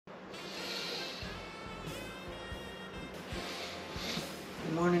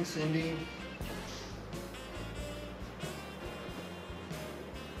morning, Cindy.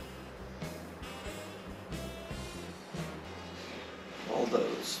 All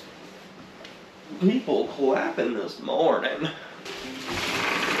those people clapping this morning.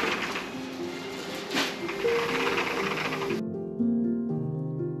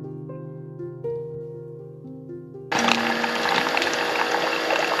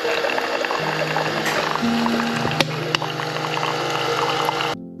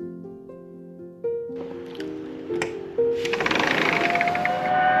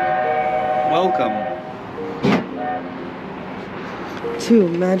 Welcome to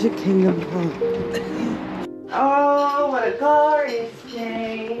Magic Kingdom Park. Oh, what a glorious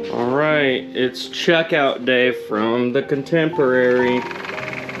day. Alright, it's checkout day from the Contemporary.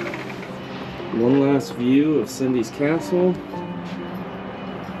 One last view of Cindy's castle.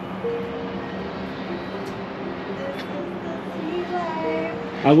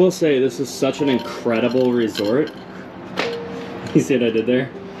 I will say this is such an incredible resort. You see what I did there?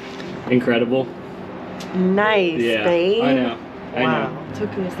 Incredible. Nice, Yeah, babe. I know. I Wow. know.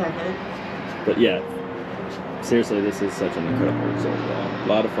 Took me a second. But yeah, seriously, this is such an incredible resort. A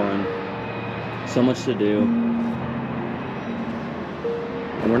lot of fun. So much to do.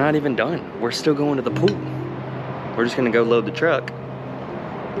 And we're not even done. We're still going to the pool. We're just gonna go load the truck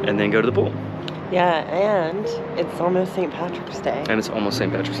and then go to the pool. Yeah, and it's almost St. Patrick's Day. And it's almost St.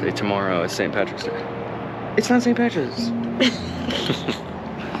 Patrick's Day. Tomorrow is St. Patrick's Day. It's not St. Patrick's.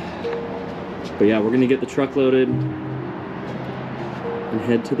 But yeah, we're gonna get the truck loaded and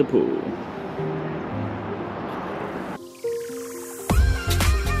head to the pool.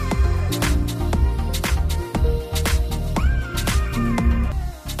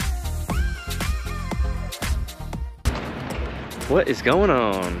 What is going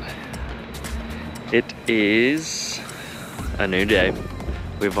on? It is a new day.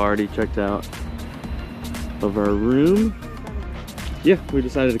 We've already checked out of our room. Yeah, we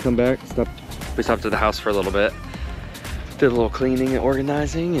decided to come back. We stopped at the house for a little bit. Did a little cleaning and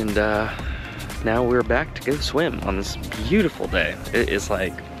organizing, and now we're back to go swim on this beautiful day. It is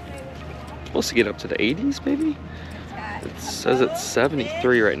like supposed to get up to the 80s maybe? It says it's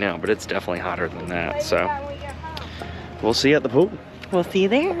 73 right now, but it's definitely hotter than that. So we'll see you at the pool. We'll see you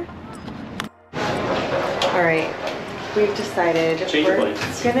there. All right, we've decided we're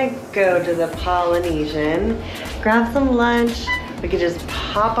gonna go to the Polynesian, grab some lunch. We could just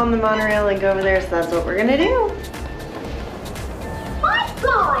hop on the monorail and go over there, so that's what we're gonna do. Let's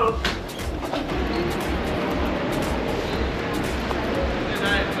go!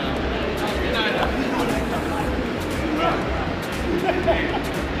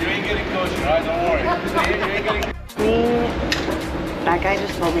 You ain't getting kosher, right? Don't worry. You ain't getting... That guy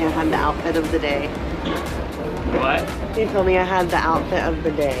just told me I had the outfit of the day. What? He told me I had the outfit of the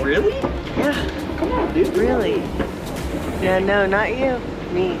day. Really? Yeah. Come on, dude. Really? Yeah, no, not you.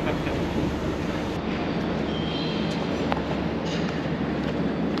 Me.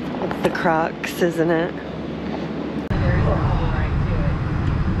 It's the Crocs, isn't it? We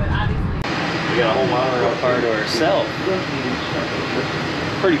got a whole monorail car to ourselves.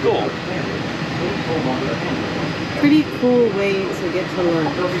 Pretty cool. Pretty cool way to get to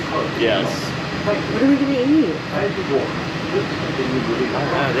lunch. Yes. What are we gonna eat? I don't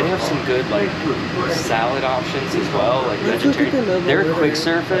know, they have some good like salad options as well, like vegetarian. Their quick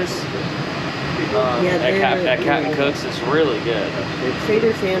service at Captain Cook's is really good.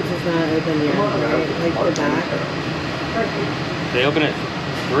 Trader Sam's is not open yet, right? Like the back. They open at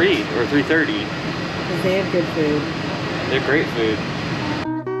 3 or 3:30. Because they have good food. They have great food.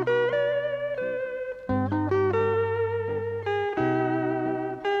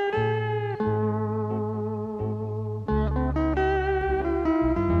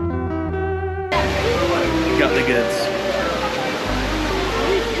 Got the goods.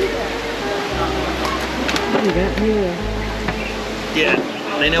 What do you got here? Yeah,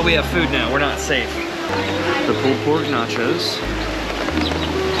 they know we have food now. We're not safe. The pulled pork nachos.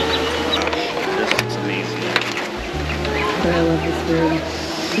 This looks amazing. I love this food.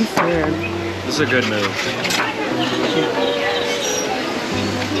 I'm scared. This is a good move.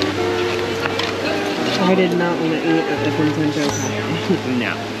 I did not want to eat at the Contemporary Cafe.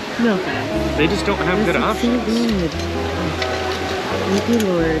 No. No. They just don't have good options. So good. Thank you,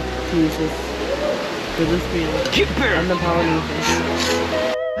 Lord Jesus, for this meal on the Polynesian.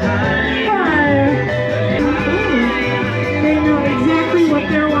 They know exactly what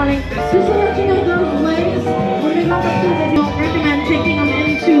they're wanting. Just to let you know, those legs, when they got the food, they don't recommend taking them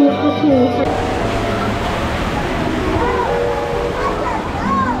into the pool.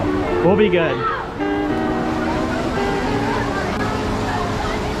 We'll be good.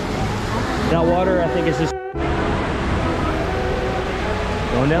 That water, I think, is just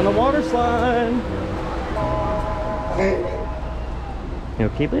going down the water slide. You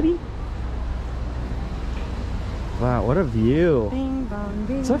okay, buddy? Wow, what a view. Bing bong,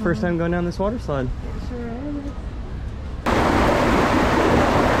 bing It's our first time going down this water slide. Sure is.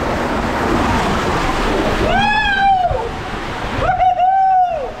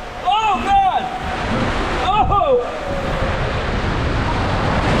 Oh God! Oh!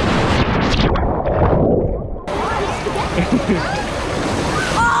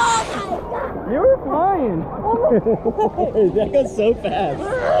 You were flying. That goes so fast.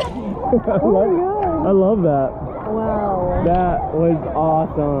 I love that. Wow. That was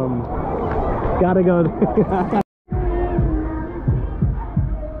awesome. Gotta go.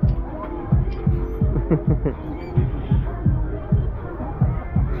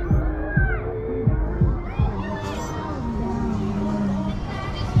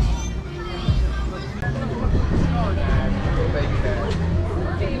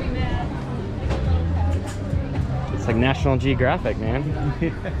 It's like National Geographic, man.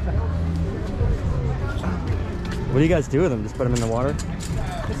 What do you guys do with them? Just put them in the water?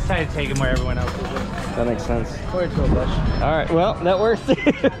 Just trying to take him where everyone else is. That makes sense. Or to a bush. All right, well, that works too.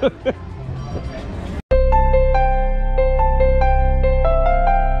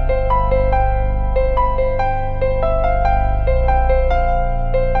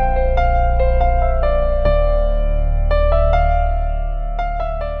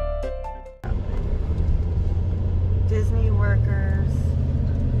 Disney workers.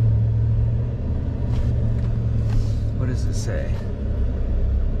 What does it say?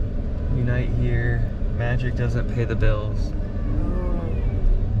 Unite here. Magic doesn't pay the bills.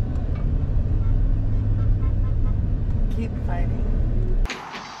 Keep fighting.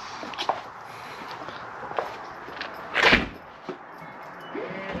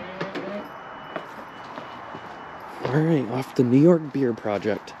 All right, off the New York Beer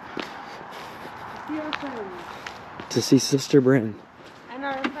Project to see Sister Bryn And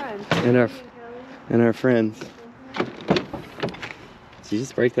our friends. and our friends. Did you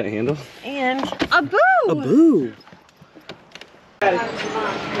just break that handle? And a boo! A boo!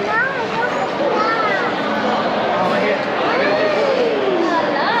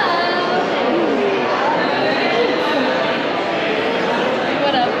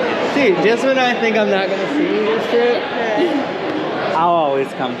 Dude, just when I think I'm not gonna see you this trip, I'll always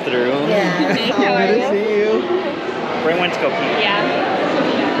come through. Yeah. Good to see you. Bring one to go pee.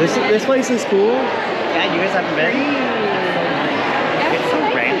 Yeah. This place is cool. Yeah, you guys haven't been? It's so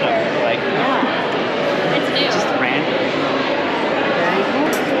random. Like, It's new. just random.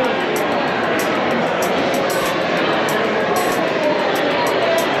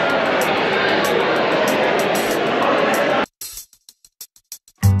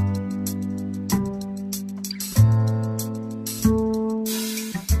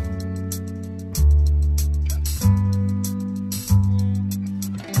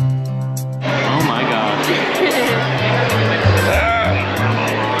 Oh my god.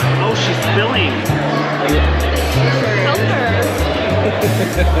 Oh, she's spilling. Help her.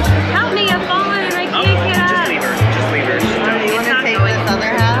 Help me, I've fallen and I can't get Just up. leave her. Just leave her. You want to take this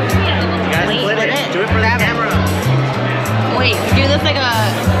other half? You guys split it. Do it for the camera. Wait, do this like a...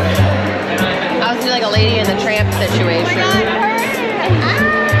 I was doing like a Lady in the Tramp situation.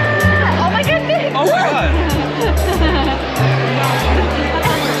 Oh my goodness. Oh my god. This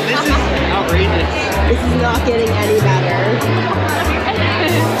is outrageous. This is not getting any better.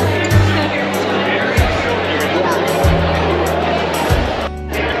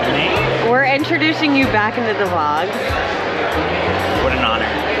 We're introducing you back into the vlog. What an honor.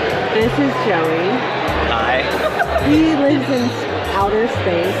 This is Joey. Hi. He lives in outer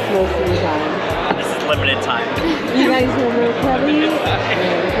space most of the time. This is limited time. You guys remember Kelly and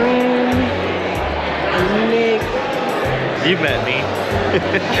Graham and Nick. You met me.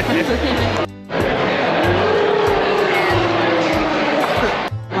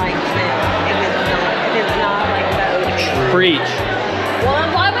 Like this. If it's not like the OG. Preach. Well, then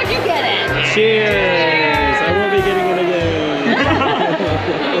why would you get it? Cheers! I will be getting it again.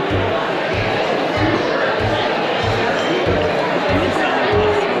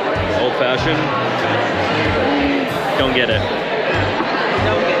 Old fashioned. Don't get it.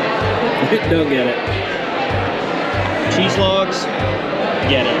 Don't get it. Cheese logs.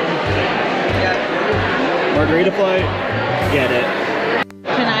 Get it. Margarita flight. Get it.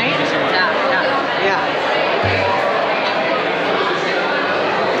 Tonight? Yeah.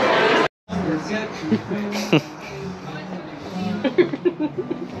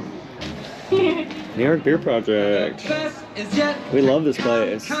 New York Beer Project. We love this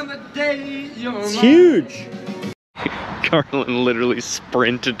place. It's huge. Carlin literally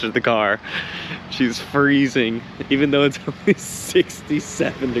sprinted to the car. She's freezing, even though it's only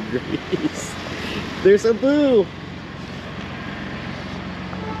 67 degrees. There's a boo.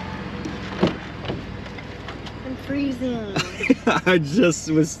 I'm freezing. I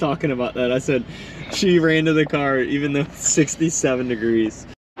just was talking about that. I said she ran to the car even though it's 67 degrees.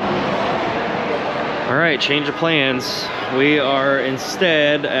 All right, change of plans. We are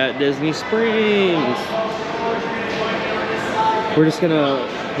instead at Disney Springs. We're just gonna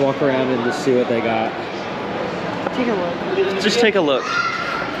walk around and just see what they got. Take a look. Just take a look.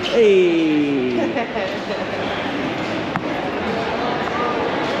 Hey.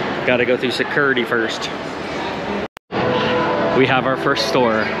 Gotta go through security first. We have our first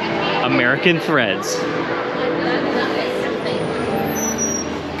store, American Threads.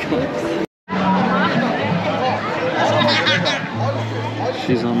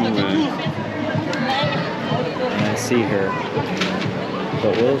 She's on the way. And I see her.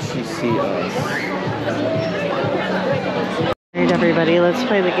 But will she see us? Alright everybody, let's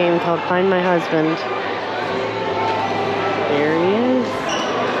play the game called Find My Husband. There he is.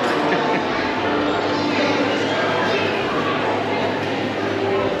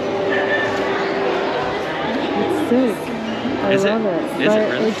 It's sick. I love it. Is it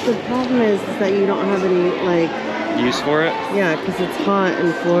really? It's, the problem is that you don't have any, like... Use for it? Yeah, because it's hot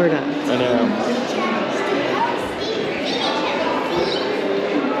in Florida. I know.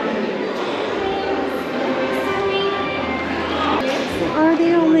 Are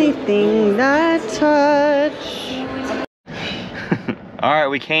the only thing that touch. All right,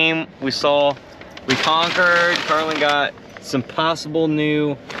 we came, we saw, we conquered. Carlin got some possible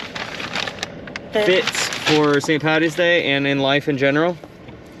new fits for St. Patty's Day and in life in general.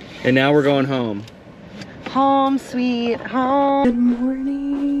 And now we're going home. Home, sweet home. Good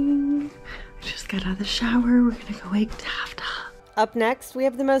morning. I just got out of the shower. We're gonna go wake Taft up. Up next, we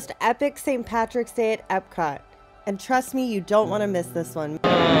have the most epic St. Patrick's Day at Epcot. And trust me, you don't want to miss this one.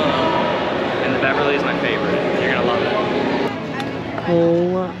 And the Beverly is my favorite. You're gonna love it.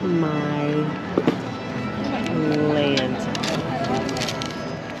 Oh my land.